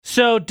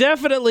So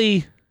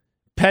definitely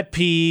pet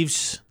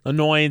peeves,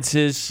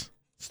 annoyances.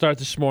 Start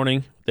this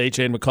morning with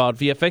AJ and McCall at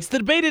VFX. The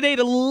debate at 8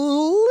 a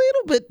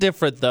little bit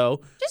different,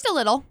 though. Just a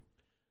little.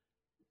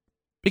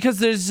 Because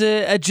there's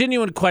a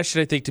genuine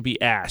question, I think, to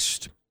be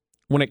asked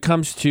when it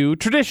comes to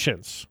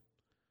traditions.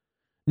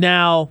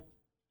 Now,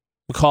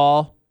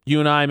 McCall, you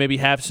and I maybe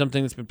have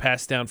something that's been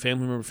passed down,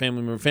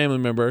 family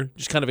member,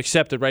 just kind of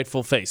accepted right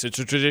full face. It's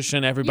a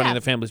tradition. Everybody in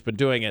the family's been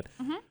doing it.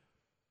 Mm-hmm.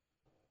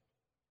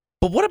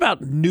 But what about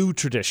new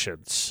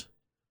traditions?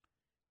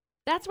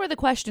 That's where the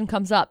question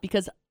comes up,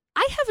 because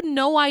I have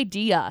no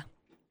idea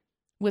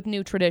with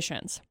new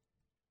traditions.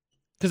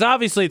 Because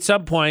obviously at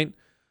some point,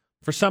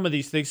 for some of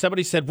these things,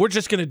 somebody said, we're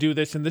just going to do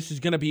this, and this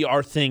is going to be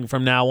our thing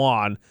from now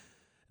on.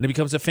 And it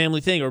becomes a family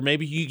thing. Or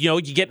maybe,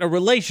 you get in a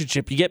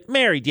relationship, you get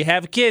married, you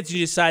have kids, you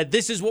decide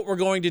this is what we're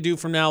going to do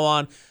from now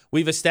on.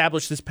 We've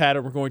established this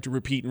pattern. We're going to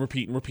repeat and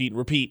repeat and repeat and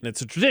repeat, and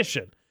it's a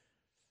tradition.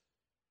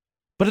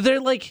 But are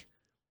there,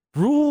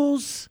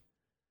 rules,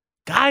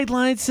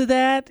 guidelines to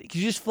that?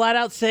 Can you just flat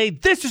out say,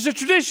 this is a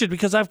tradition?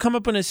 Because I've come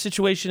up in a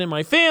situation in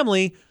my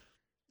family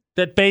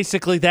that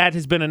basically that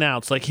has been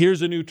announced.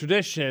 Here's a new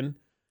tradition.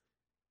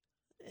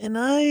 And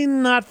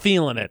I'm not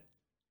feeling it.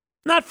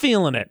 Not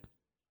feeling it.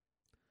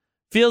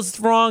 Feels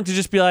wrong to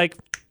just be like,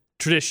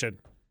 tradition.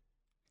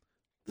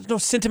 There's no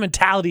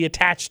sentimentality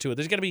attached to it.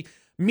 There's got to be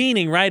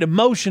meaning, right?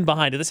 Emotion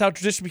behind it. That's how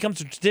tradition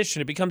becomes a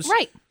tradition. It becomes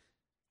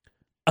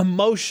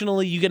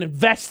emotionally, you get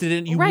invested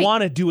in it. You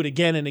want to do it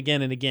again and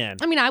again and again.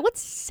 I mean, I would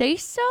say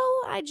so.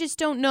 I just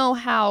don't know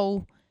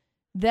how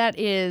that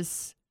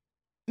is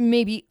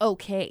maybe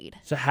okayed.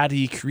 So how do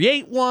you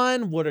create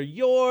one? What are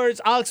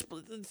yours? I'll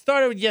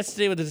started with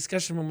yesterday with a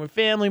discussion with my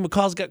family.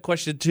 McCall's got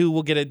question 2.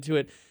 We'll get into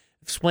it.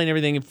 Explain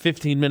everything in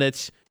 15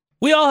 minutes.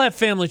 We all have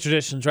family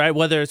traditions, right?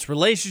 Whether it's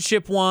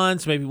relationship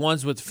ones, maybe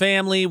ones with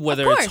family,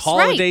 whether it's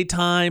holiday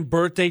time,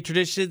 birthday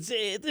traditions.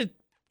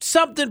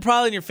 Something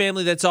probably in your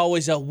family that's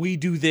always we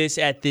do this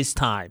at this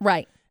time.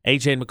 Right.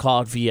 AJ and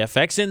McCall at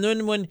VFX. And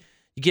then when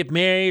you get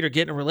married or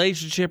get in a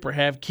relationship or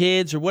have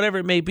kids or whatever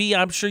it may be,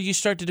 I'm sure you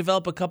start to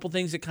develop a couple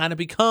things that kind of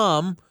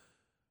become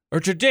a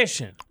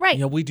tradition.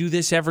 Right. We do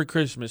this every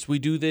Christmas. We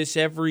do this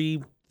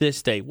every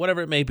this day,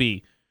 whatever it may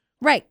be.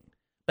 Right.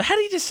 But how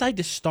do you decide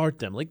to start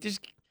them?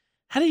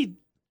 How do you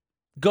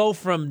go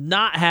from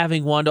not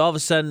having one to all of a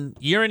sudden,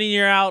 year in and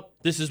year out,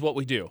 this is what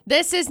we do?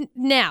 This is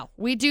now.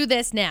 We do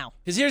this now.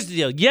 Because here's the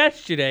deal.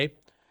 Yesterday,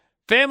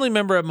 family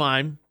member of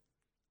mine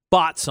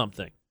bought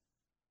something.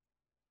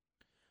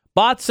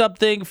 Bought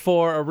something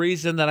for a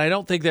reason that I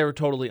don't think they were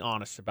totally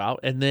honest about.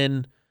 And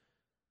then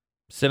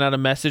sent out a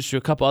message to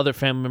a couple other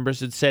family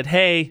members and said,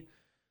 hey,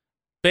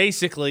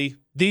 basically,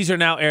 these are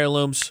now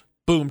heirlooms.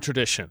 Boom,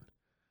 tradition.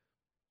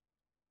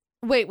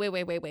 Wait.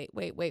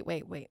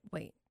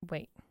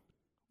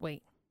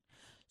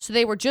 So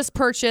they were just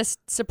purchased,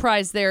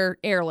 surprise, they're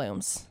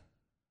heirlooms.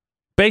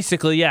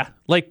 Basically, yeah.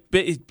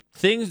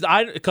 Things,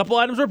 a couple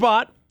items were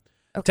bought.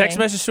 Okay. Text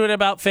message to it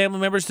about family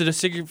members to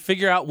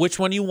figure out which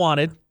one you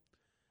wanted.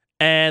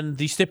 And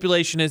the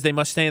stipulation is they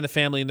must stay in the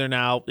family and they're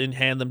now and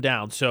hand them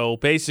down. So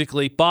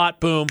basically, bought,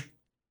 boom,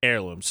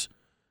 heirlooms.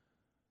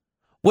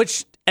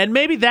 And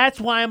maybe that's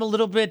why I'm a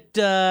little bit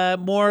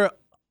more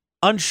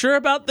unsure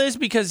about this,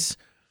 because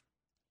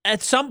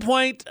at some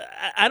point,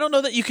 I don't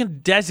know that you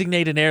can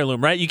designate an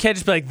heirloom, right? You can't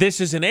just be like, this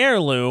is an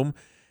heirloom.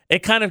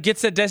 It kind of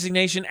gets that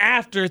designation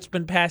after it's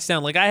been passed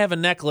down. I have a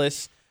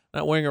necklace, I'm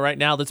not wearing it right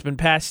now, that's been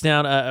passed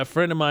down. A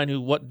friend of mine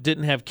who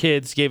didn't have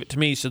kids gave it to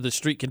me, so the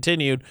streak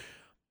continued.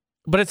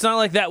 But it's not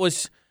like that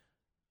was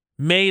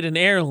made an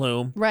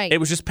heirloom. Right. It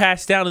was just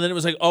passed down, and then it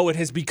was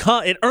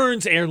it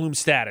earns heirloom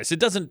status. It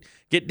doesn't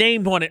get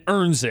named one, it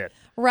earns it.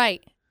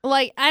 Right.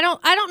 I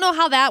don't know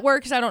how that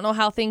works. I don't know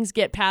how things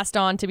get passed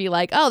on to be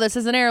like, oh, this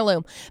is an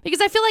heirloom.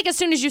 Because I feel like as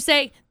soon as you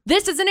say,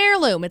 this is an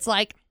heirloom, it's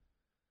like,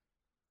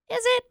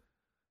 is it?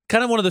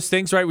 Kind of one of those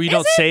things, right, where you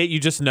don't say it, you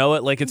just know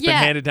it. It's been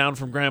handed down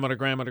from grandma to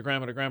grandma to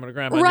grandma to grandma to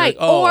grandma. Right.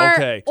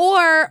 Okay.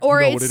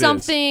 Or it's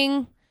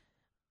something,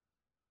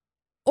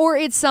 or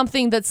it's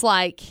something that's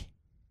like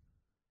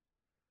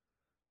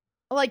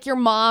your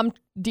mom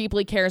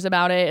deeply cares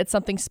about it. It's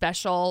something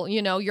special.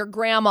 Your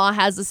grandma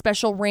has a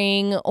special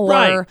ring,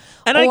 or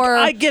and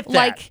I get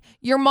that.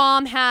 Your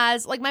mom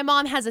has, my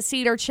mom has a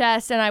cedar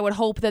chest, and I would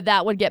hope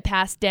that would get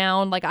passed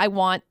down. I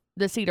want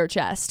the cedar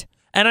chest.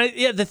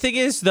 And the thing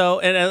is though,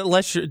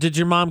 and did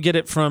your mom get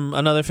it from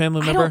another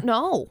family member? I don't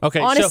know. Okay,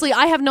 honestly,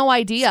 I have no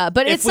idea.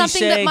 But it's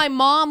something that my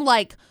mom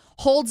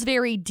holds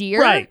very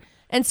dear, right?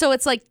 And so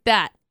it's like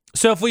that.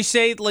 So if we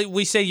say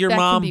your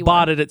mom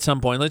bought it at some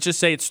point, let's just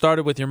say it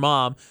started with your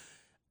mom.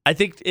 I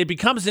think it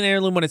becomes an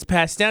heirloom when it's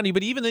passed down to you,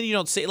 but even then you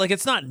don't say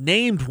it's not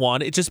named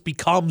one, it just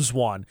becomes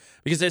one.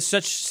 Because there's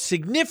such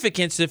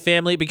significance to the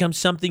family, it becomes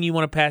something you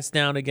want to pass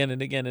down again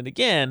and again and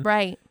again.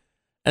 Right.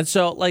 And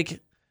so you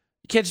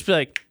can't just be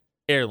like,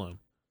 heirloom.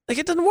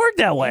 It doesn't work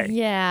that way.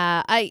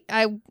 Yeah, I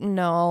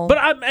know. But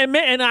I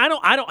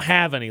don't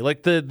have any.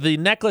 The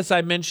necklace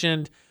I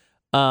mentioned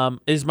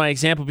is my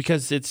example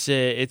because it's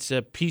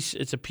a piece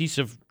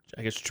of,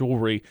 I guess,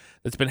 jewelry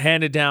that's been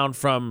handed down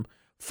from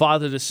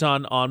father to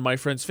son on my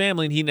friend's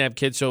family, and he didn't have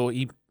kids, so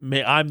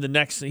I'm the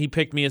next. He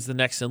picked me as the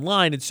next in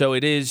line, and so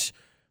it's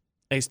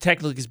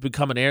technically it's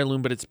become an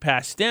heirloom, but it's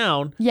passed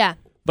down. Yeah.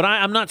 But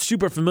I'm not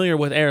super familiar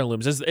with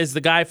heirlooms. As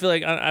the guy, I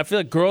feel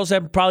like girls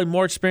have probably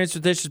more experience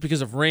with this just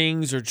because of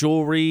rings or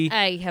jewelry.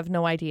 I have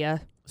no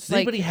idea. Does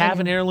anybody have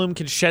an heirloom?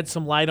 Can shed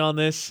some light on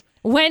this?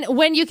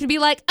 When you can be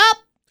like, up.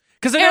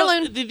 Because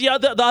heirloom. The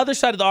other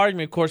side of the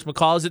argument, of course,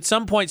 McCall, is at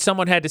some point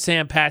someone had to say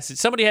and pass it.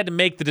 Somebody had to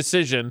make the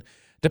decision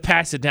to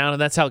pass it down,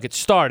 and that's how it gets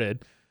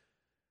started.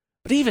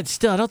 But even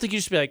still, I don't think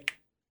you should be like,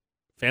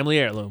 family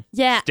heirloom.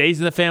 Yeah. Stays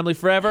in the family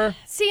forever.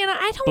 See, and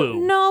I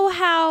don't know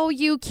how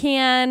you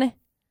can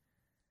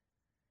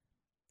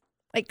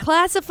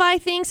classify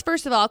things.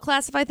 First of all,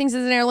 classify things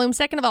as an heirloom.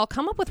 Second of all,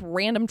 come up with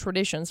random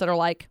traditions that are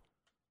like,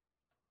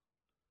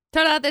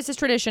 ta-da, this is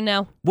tradition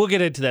now. We'll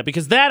get into that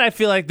because that I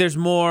feel like there's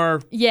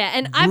more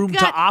room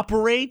to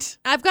operate.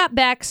 I've got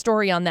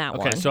backstory on that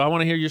one. Okay, so I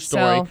want to hear your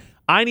story.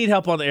 I need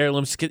help on the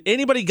heirlooms.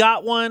 Anybody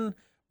got one?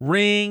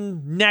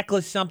 Ring,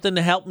 necklace, something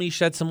to help me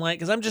shed some light?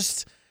 Because I'm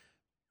just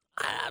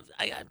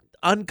I'm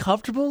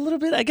uncomfortable a little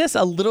bit. I guess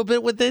a little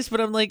bit with this,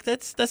 but I'm like,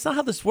 that's not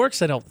how this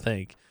works, I don't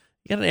think.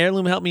 You got an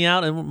heirloom, help me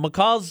out. And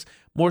McCall's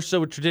more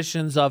so with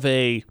traditions of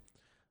a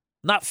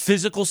not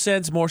physical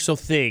sense, more so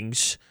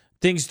things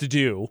to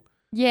do.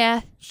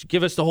 Yeah.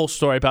 Give us the whole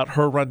story about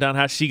her rundown,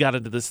 how she got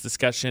into this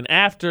discussion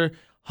after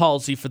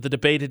Halsey for the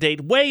debate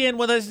date. Weigh in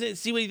with us.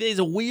 See what is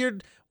a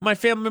weird my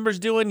family members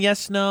doing.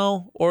 Yes,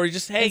 no, or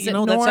just hey, that's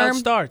how it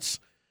starts.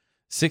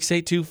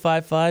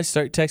 68255.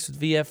 Start text with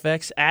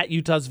VFX at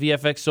Utah's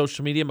VFX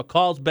social media.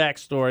 McCall's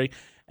backstory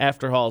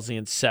after Halsey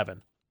and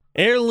 7.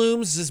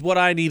 Heirlooms is what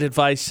I need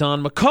advice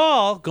on.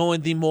 McCall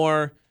going the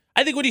more.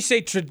 I think when you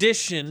say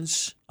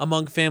traditions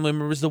among family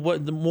members, the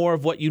more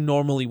of what you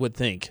normally would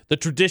think. The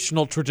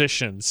traditional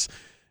traditions.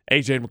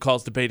 AJ and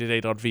McCall's debate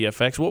date on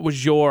VFX. What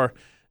was your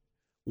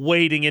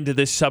wading into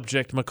this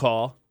subject,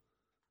 McCall?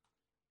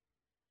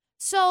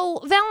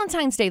 So,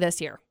 Valentine's Day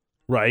this year.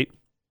 Right.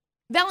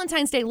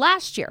 Valentine's Day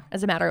last year,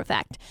 as a matter of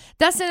fact.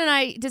 Dustin and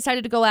I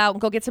decided to go out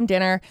and go get some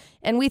dinner,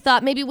 and we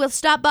thought maybe we'll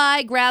stop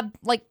by, grab,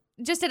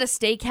 just at a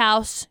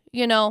steakhouse,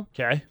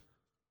 Okay.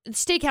 The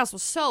steakhouse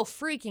was so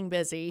freaking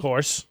busy. Of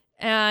course.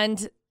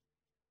 And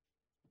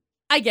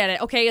I get it.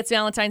 Okay, it's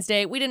Valentine's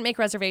Day. We didn't make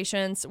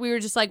reservations. We were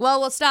just like,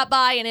 well, we'll stop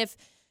by, and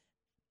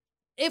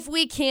if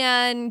we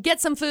can get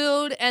some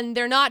food and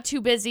they're not too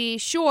busy,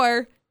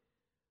 sure.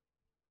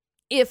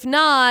 If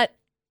not,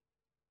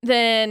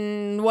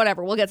 then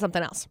whatever. We'll get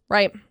something else,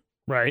 right?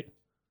 Right.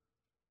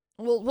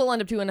 We'll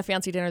end up doing a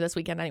fancy dinner this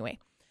weekend anyway.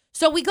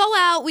 So we go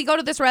out. We go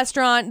to this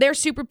restaurant. They're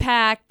super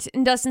packed.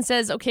 And Dustin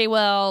says, okay,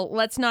 well,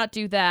 let's not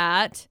do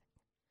that.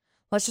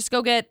 Let's just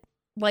go get,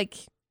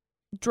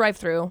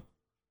 drive-through.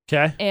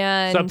 Okay.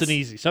 And something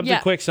easy. Something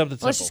quick, something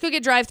simple. Let's just go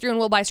get drive-through and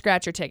we'll buy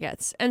scratcher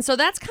tickets. And so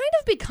that's kind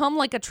of become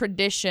like a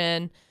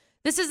tradition.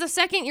 This is the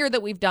second year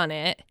that we've done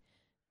it.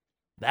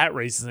 That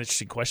raises an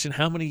interesting question.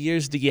 How many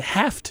years do you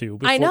have to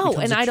before I know, it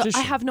becomes and a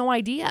tradition? I have no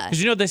idea.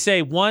 Because they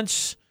say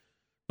once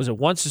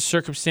a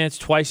circumstance,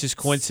 twice is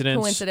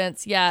coincidence.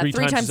 Coincidence, yeah.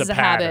 Three times is a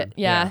pattern. habit.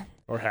 Yeah.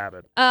 Or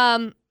habit.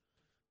 I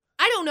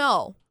don't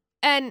know.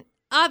 And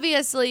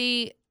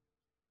obviously,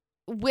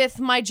 with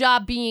my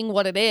job being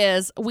what it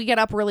is, we get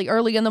up really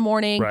early in the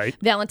morning. Right.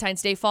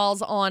 Valentine's Day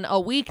falls on a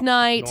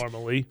weeknight.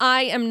 Normally.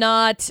 I am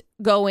not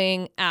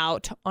going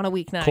out on a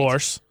weeknight. Of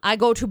course. I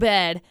go to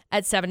bed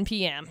at 7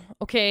 p.m.,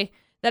 okay?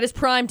 That is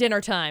prime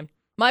dinner time.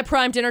 My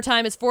prime dinner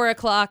time is 4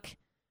 o'clock.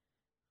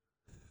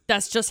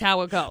 That's just how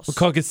it goes.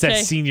 McCall gets that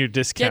senior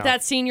discount. Get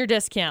that senior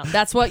discount.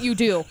 That's what you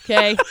do,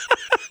 okay?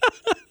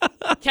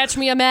 Catch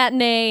me a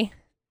matinee.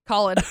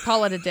 Call it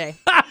a day.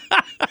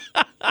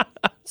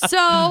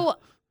 So,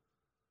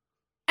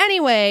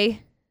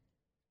 anyway,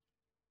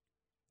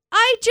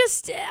 I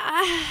just,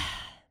 I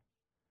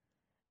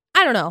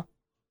don't know.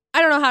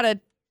 I don't know how to.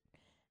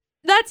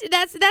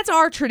 That's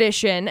our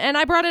tradition. And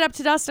I brought it up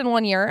to Dustin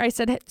one year. I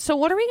said, so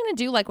what are we going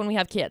to do when we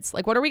have kids?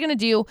 What are we going to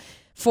do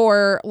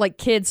for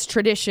kids'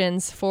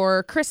 traditions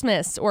for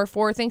Christmas or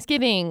for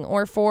Thanksgiving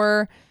or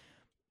for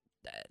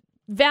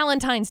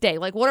Valentine's Day?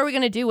 What are we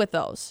going to do with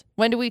those?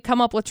 When do we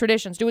come up with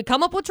traditions? Do we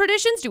come up with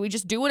traditions? Do we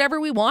just do whatever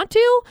we want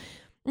to?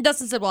 And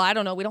Dustin said, well, I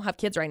don't know. We don't have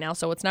kids right now,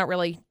 so it's not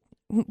really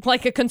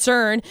a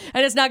concern,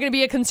 and it's not going to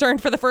be a concern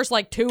for the first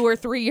 2 or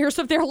 3 years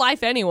of their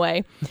life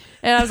anyway.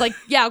 And I was like,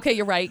 yeah, okay,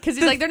 you're right, because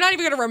he's they're not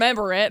even going to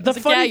remember it.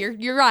 Yeah,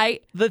 you're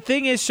right. The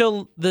thing is,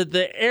 so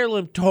the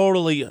heirloom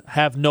totally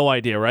have no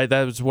idea, right?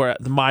 That was where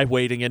my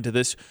wading into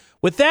this.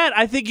 With that,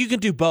 I think you can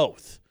do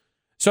both.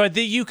 So I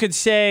think you could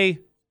say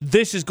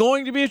this is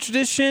going to be a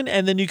tradition,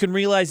 and then you can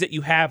realize that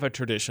you have a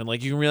tradition.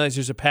 You can realize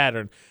there's a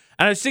pattern.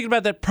 And I was thinking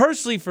about that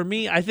personally. For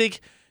me, I think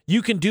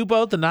you can do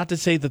both, and not to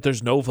say that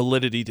there's no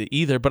validity to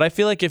either, but I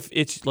feel like if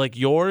it's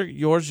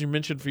yours you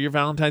mentioned for your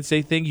Valentine's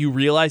Day thing, you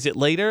realize it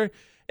later,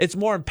 it's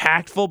more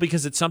impactful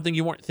because it's something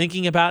you weren't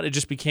thinking about. It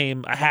just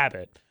became a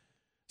habit.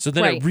 So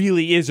then It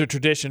really is a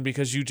tradition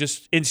because you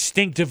just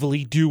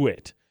instinctively do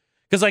it.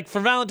 Because, like,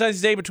 for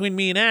Valentine's Day between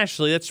me and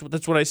Ashley,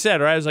 that's what I said,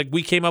 right? I was like,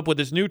 we came up with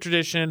this new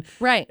tradition.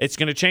 Right. It's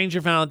going to change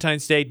your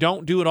Valentine's Day.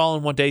 Don't do it all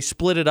in one day.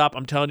 Split it up.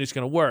 I'm telling you, it's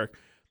going to work.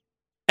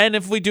 And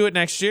if we do it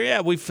next year,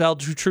 yeah, we've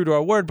held true to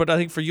our word. But I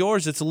think for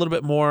yours, it's a little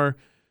bit more,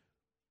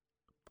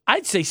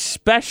 I'd say,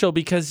 special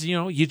because,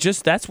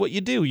 that's what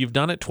you do. You've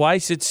done it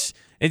twice. It's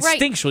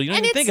instinctual. You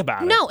don't even think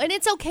about it. No, and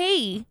it's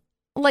okay.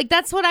 Like,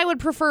 that's what I would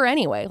prefer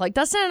anyway. Like,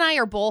 Dustin and I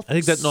are both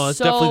that's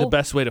definitely the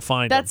best way to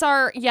find it. That's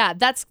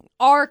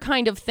our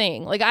kind of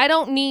thing. Like, I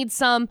don't need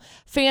some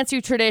fancy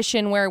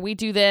tradition where we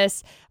do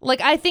this. Like,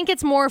 I think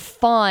it's more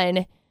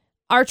fun,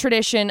 our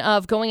tradition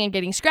of going and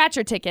getting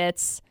scratcher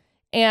tickets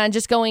and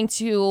just going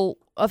to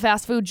a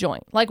fast food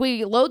joint. Like,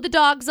 we load the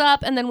dogs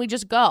up and then we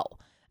just go.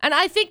 And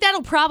I think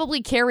that'll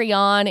probably carry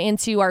on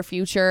into our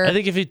future. I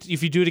think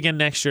if you do it again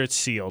next year, it's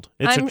sealed.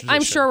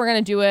 I'm sure we're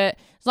going to do it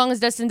as long as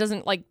Dustin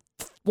doesn't, like,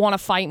 want to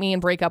fight me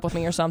and break up with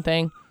me or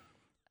something.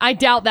 I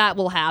doubt that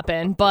will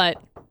happen,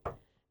 but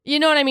you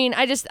know what I mean?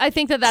 I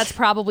think that's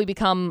probably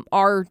become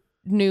our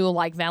new,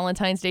 like,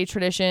 Valentine's Day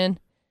tradition.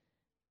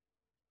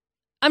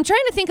 I'm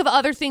trying to think of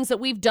other things that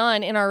we've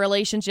done in our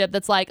relationship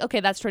that's like, okay,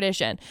 that's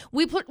tradition.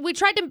 We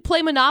tried to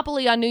play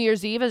Monopoly on New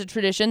Year's Eve as a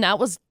tradition. That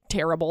was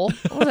terrible.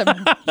 That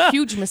was a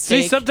huge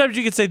mistake. See, sometimes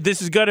you can say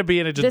this is going to be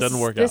and it just doesn't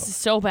work out. This is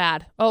so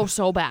bad. Oh,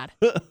 so bad.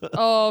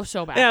 Oh,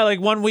 so bad. Yeah, like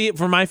one week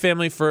for my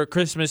family for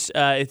Christmas,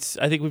 I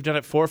think we've done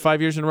it 4 or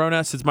 5 years in a row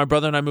now. Since my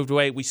brother and I moved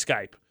away, we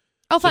Skype.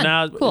 Oh, fun. So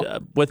now, cool.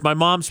 With my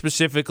mom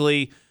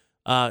specifically,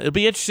 it'll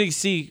be interesting to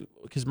see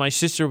because my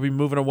sister will be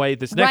moving away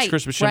this next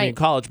Christmas. She'll be in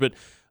college, but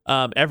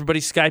everybody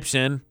Skypes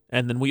in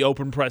and then we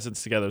open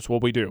presents together. That's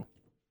what we do.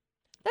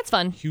 That's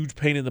fun. Huge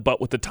pain in the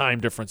butt with the time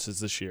differences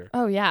this year.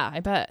 Oh, yeah,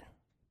 I bet.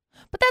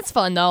 But that's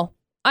fun, though.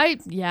 I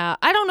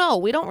don't know.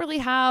 We don't really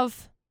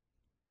have,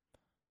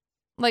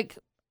 like,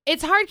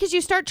 it's hard because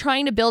you start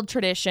trying to build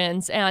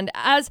traditions. And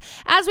as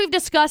we've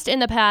discussed in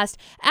the past,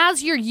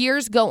 as your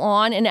years go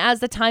on and as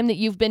the time that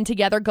you've been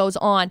together goes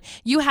on,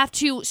 you have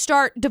to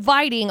start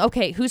dividing,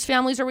 okay, whose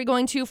families are we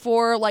going to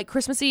for, like,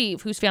 Christmas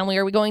Eve? Whose family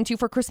are we going to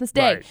for Christmas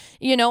Day?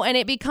 Right. And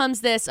it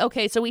becomes this,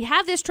 okay, so we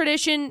have this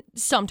tradition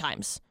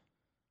sometimes.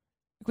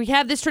 We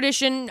have this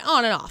tradition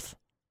on and off.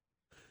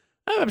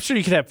 I'm sure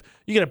you could have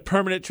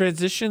permanent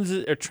traditions,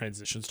 and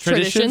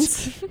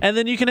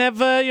then you can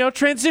have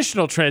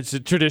transitional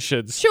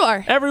traditions.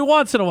 Sure. Every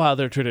once in a while,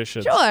 they're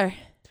traditions. Sure.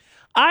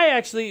 I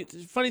actually,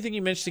 funny thing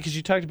you mentioned because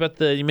you talked about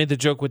you made the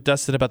joke with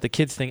Dustin about the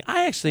kids thing.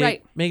 I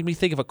actually made me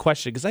think of a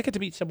question because I got to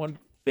meet someone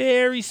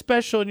very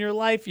special in your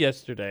life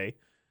yesterday.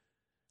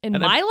 In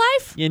my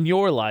life? In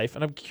your life,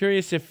 and I'm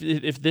curious if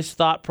this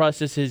thought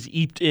process is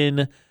eeped in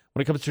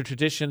when it comes to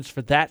traditions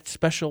for that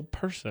special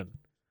person.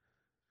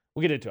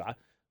 We'll get into it.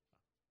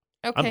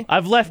 Okay.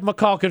 I've left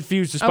McCall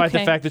confused despite the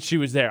fact that she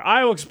was there.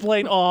 I will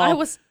explain all. I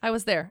was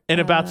there. In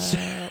about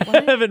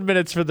 7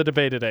 minutes for the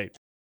debate at 8.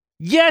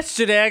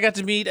 Yesterday, I got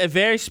to meet a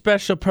very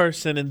special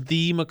person in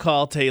the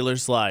McCall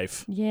Taylor's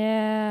life.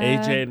 Yeah.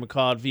 AJ and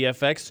McCall at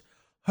VFX.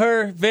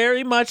 Her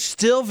very much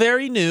still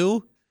very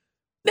new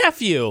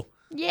nephew.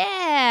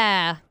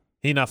 Yeah.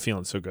 He not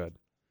feeling so good.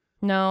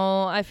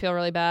 No, I feel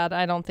really bad.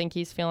 I don't think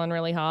he's feeling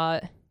really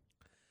hot.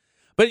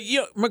 But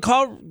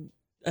McCall,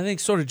 I think,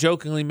 sort of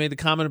jokingly made the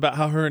comment about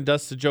how her and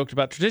Dustin joked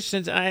about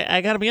traditions.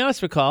 I got to be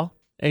honest, McCall.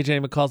 AJ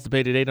and McCall's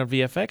debate at 8 on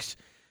VFX.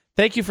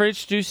 Thank you for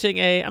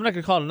introducing I'm not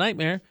going to call it a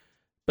nightmare,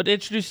 but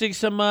introducing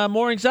some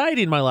more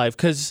anxiety in my life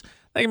because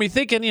that got me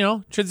thinking,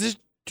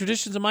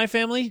 traditions in my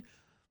family,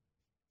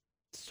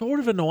 sort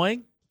of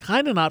annoying,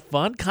 kind of not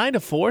fun, kind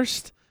of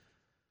forced.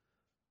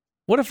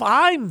 What if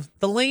I'm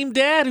the lame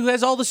dad who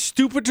has all the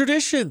stupid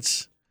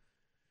traditions?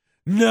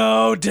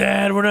 No,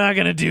 Dad, we're not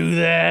going to do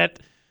that.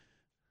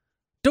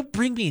 Don't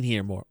bring me in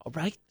here more, all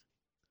right?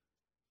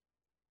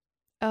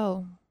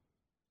 Oh.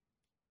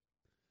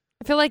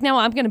 I feel like now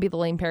I'm going to be the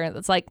lame parent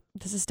that's like,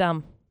 this is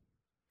dumb.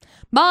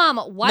 Mom,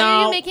 why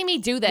are you making me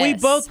do this? We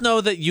both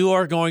know that you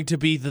are going to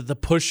be the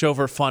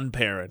pushover fun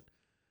parent.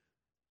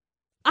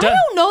 I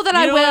don't know that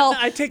I will.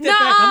 I take that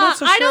back. I'm not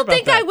so sure I don't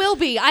think that. I will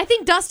be. I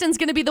think Dustin's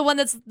going to be the one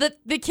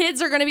the kids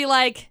are going to be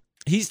like,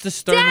 he's the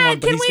stern Dad, one,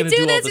 but can he's we going to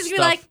do all this? the He's stuff.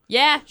 going to be like,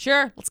 yeah,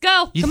 sure, let's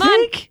go. You Come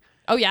think?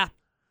 on.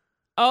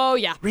 Oh,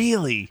 yeah.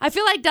 Really? I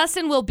feel like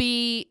Dustin will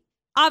be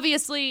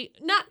obviously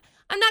not,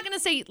 I'm not going to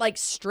say like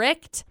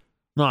strict.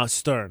 No,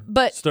 stern.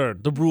 But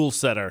stern, the rule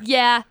setter.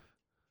 Yeah.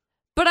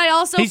 But I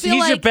also feel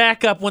like... He's your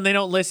backup when they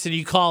don't listen.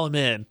 You call him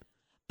in.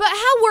 But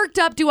how worked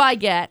up do I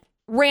get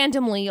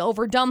randomly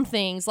over dumb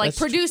things? Like That's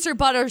producer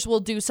Butters will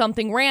do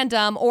something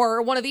random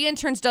or one of the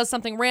interns does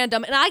something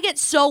random and I get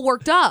so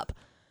worked up.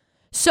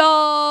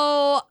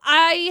 So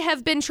I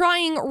have been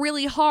trying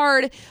really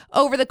hard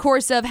over the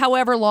course of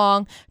however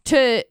long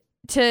to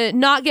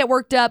not get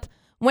worked up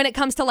when it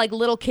comes to like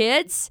little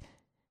kids.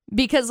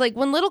 Because, like,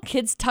 when little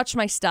kids touch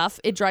my stuff,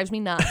 it drives me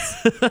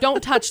nuts.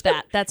 Don't touch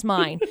that. That's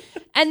mine.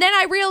 And then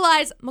I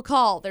realize,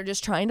 McCall, they're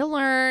just trying to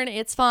learn.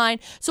 It's fine.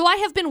 So I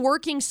have been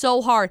working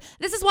so hard.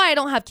 This is why I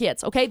don't have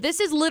kids, okay? This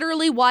is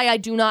literally why I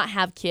do not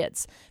have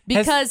kids.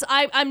 Because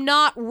I'm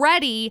not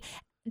ready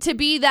to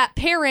be that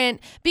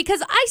parent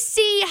because I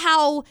see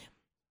how.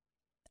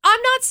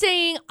 I'm not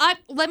saying.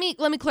 Let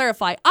me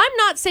clarify. I'm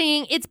not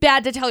saying it's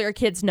bad to tell your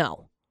kids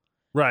no.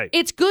 Right.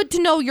 It's good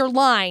to know your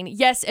line,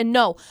 yes and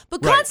no.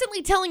 But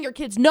constantly telling your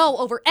kids no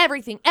over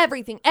everything,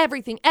 like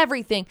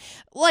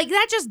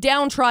that just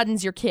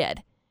downtroddens your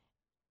kid.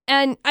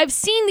 And I've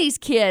seen these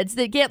kids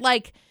that get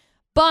like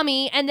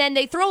bummy and then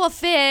they throw a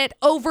fit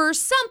over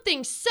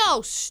something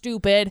so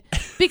stupid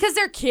because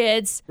they're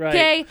kids,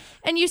 okay?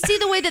 And you see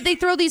the way that they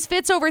throw these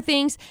fits over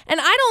things. And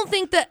I don't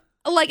think that,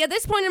 like at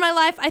this point in my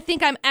life, I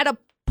think I'm at a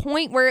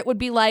point where it would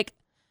be like,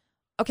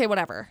 okay,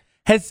 whatever.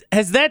 Has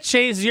that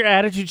changed? Has your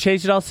attitude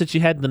changed at all since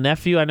you had the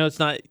nephew? I know it's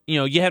not,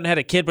 you haven't had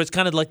a kid, but it's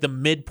kind of like the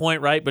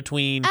midpoint, right?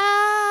 Between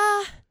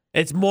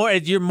it's more,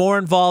 you're more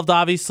involved,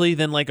 obviously,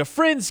 than like a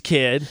friend's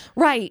kid.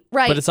 Right.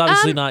 But it's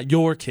obviously not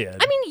your kid.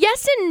 I mean,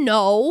 yes and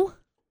no.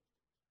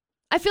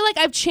 I feel like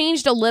I've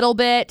changed a little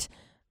bit,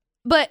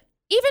 but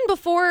even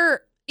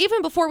before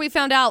we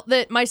found out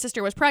that my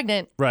sister was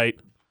pregnant, right?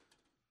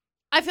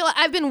 I feel like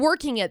I've been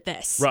working at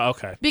this, right?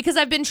 Okay, because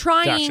I've been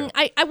trying.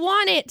 Gotcha. I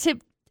want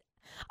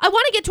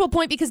to get to a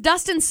point because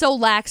Dustin's so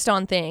laxed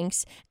on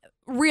things.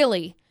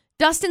 Really,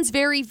 Dustin's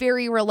very,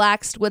 very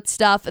relaxed with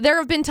stuff. There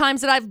have been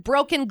times that I've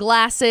broken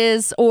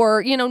glasses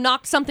or,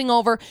 knocked something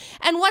over.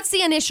 And what's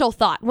the initial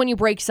thought when you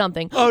break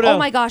something? Oh, no. Oh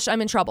my gosh,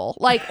 I'm in trouble.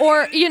 Like,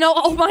 or,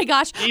 oh my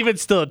gosh. Even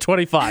still at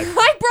 25.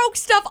 I broke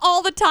stuff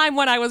all the time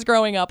when I was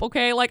growing up,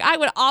 okay? Like,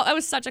 I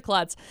was such a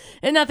klutz.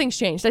 And nothing's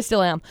changed. I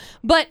still am.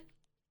 But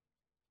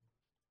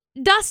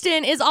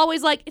Dustin is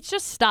always like, it's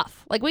just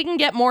stuff. Like, we can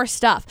get more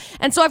stuff.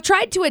 And so I've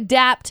tried to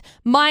adapt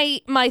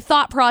my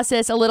thought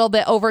process a little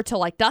bit over to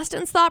like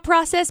Dustin's thought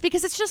process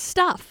because it's just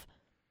stuff.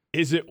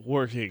 Is it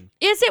working?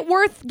 Is it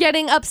worth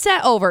getting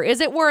upset over?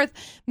 Is it worth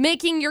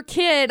making your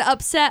kid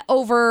upset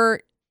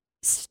over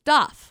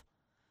stuff?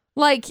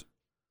 Like,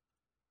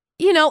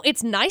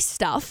 it's nice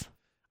stuff.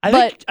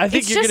 I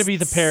think you're going to be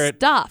the parent.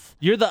 Stuff.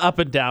 You're the up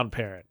and down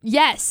parent.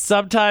 Yes.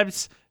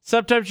 Sometimes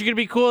you're going to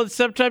be cool, and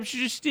sometimes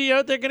you just,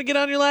 they're going to get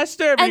on your last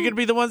nerve. And you're going to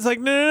be the ones like,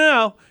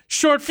 no,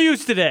 short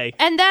fuse today.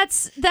 And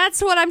that's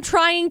what I'm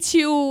trying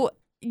to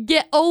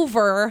get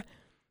over.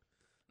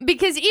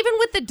 Because even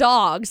with the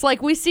dogs,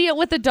 like we see it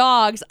with the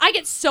dogs, I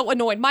get so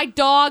annoyed. My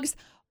dogs,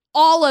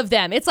 all of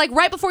them. It's like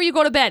right before you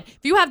go to bed. If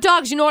you have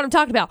dogs, you know what I'm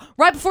talking about.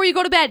 Right before you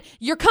go to bed,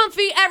 you're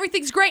comfy,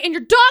 everything's great, and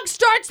your dog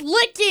starts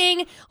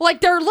licking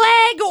like their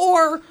leg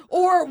or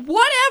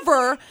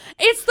whatever.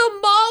 It's the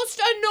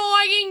most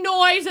annoying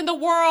noise in the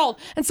world.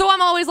 And so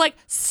I'm always like,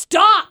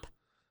 stop.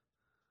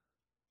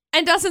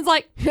 And Dustin's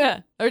like,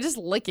 yeah, they're just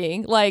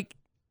licking. Like,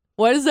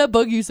 why does that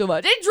bug you so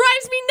much? It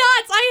drives me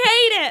nuts. I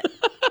hate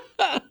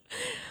it.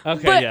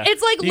 Okay, but yeah.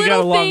 It's like you little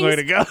got a long things. Way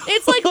to go.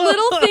 It's like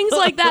little things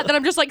like that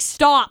I'm just like,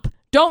 stop.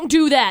 Don't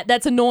do that.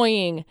 That's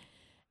annoying.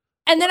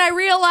 And then I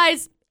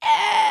realize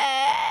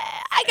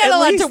I got a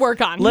lot to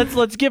work on.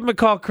 Let's give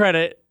McCall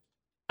credit.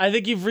 I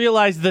think you've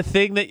realized the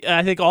thing that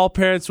I think all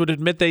parents would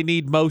admit they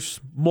need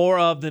more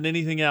of than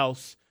anything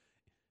else.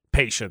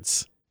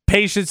 Patience.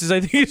 Patience is,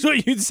 I think, is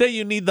what you'd say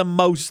you need the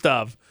most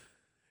of.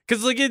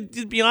 Because, like,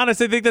 to be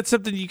honest, I think that's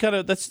something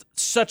that's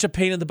such a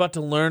pain in the butt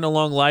to learn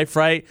along life,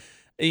 right?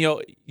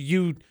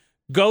 You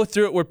go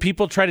through it where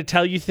people try to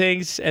tell you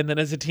things, and then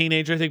as a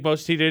teenager, I think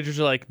most teenagers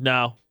are like,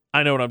 no,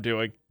 I know what I'm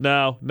doing.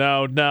 No.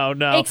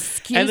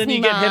 Excuse and then me,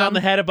 you get hit Mom. on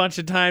the head a bunch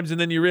of times, and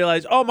then you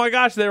realize, oh my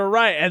gosh, they were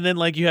right. And then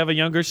like you have a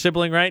younger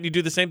sibling, right? And you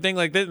do the same thing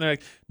like this, and they're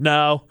like,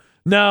 no.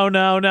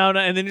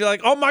 And then you're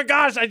like, oh my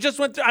gosh, I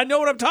know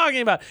what I'm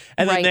talking about.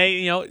 And then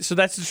they, so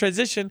that's the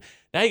transition.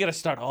 Now you got to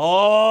start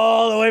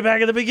all the way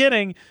back at the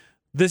beginning.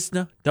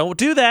 Don't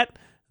do that.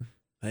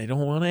 They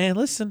don't want to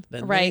listen.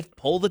 Then they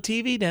pull the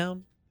TV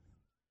down.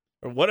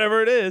 Or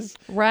whatever it is.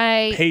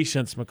 Right.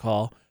 Patience,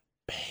 McCall.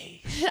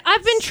 Patience.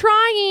 I've been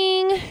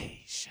trying.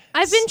 Patience.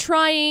 I've been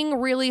trying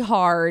really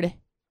hard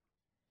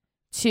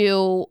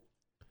to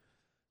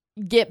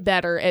get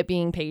better at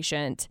being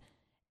patient.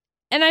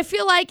 And I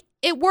feel like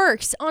it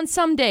works on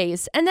some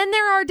days. And then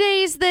there are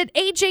days that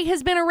AJ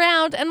has been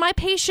around and my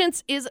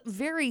patience is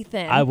very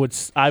thin. I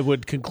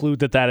would conclude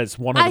that is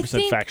 100%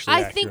 factually accurate.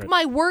 I think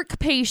my work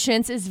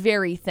patience is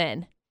very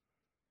thin.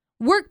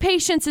 Work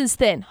patience is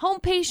thin.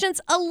 Home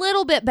patience, a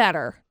little bit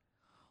better.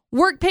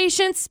 Work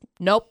patience,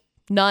 nope,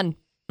 none.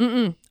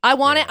 I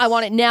want it. I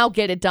want it now.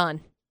 Get it done.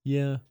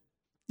 Yeah.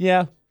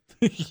 Yeah,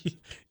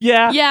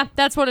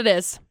 that's what it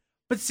is.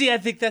 But see, I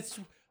think that's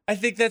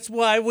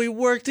why we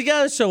work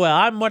together so well.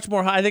 I'm much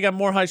more. I think I'm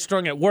more high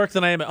strung at work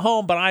than I am at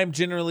home. But I'm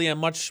generally a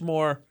much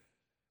more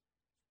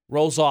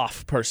rolls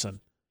off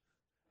person.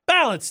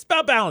 Balanced,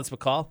 about balance,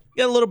 McCall.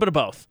 You got a little bit of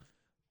both.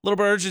 A little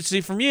bit of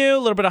urgency from you, a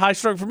little bit of high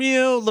strung from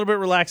you, a little bit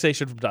of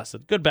relaxation from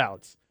Dustin. Good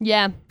balance.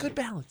 Yeah. Good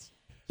balance.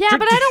 Yeah,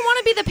 but I don't want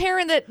to be the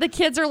parent that the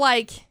kids are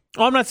like.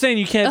 Oh, I'm not saying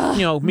you can't,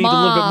 meet Mom.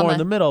 a little bit more in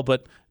the middle,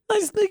 but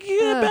nice. You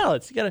got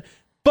balance. You got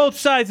both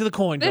sides of the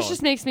coin. This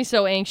just makes me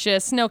so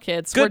anxious. No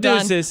kids. Good We're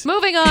news done. is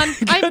Moving on.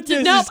 I'm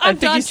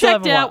done.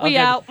 Checked out. We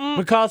out.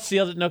 McCall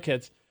sealed it. No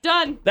kids.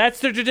 Done. That's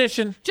their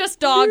tradition. Just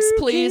dogs,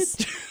 please.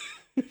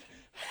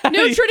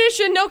 New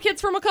tradition, no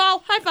kids for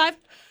McCall. High five.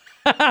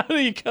 How do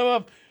you come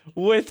up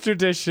with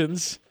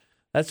traditions?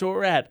 That's where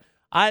we're at.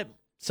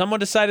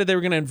 Someone decided they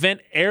were going to invent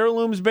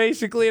heirlooms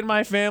basically in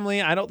my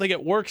family. I don't think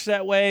it works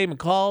that way.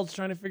 McCall's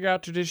trying to figure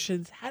out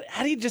traditions.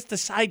 How do you just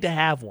decide to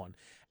have one?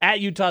 At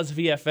Utah's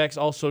VFX,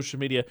 all social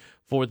media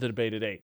for the debate at 8.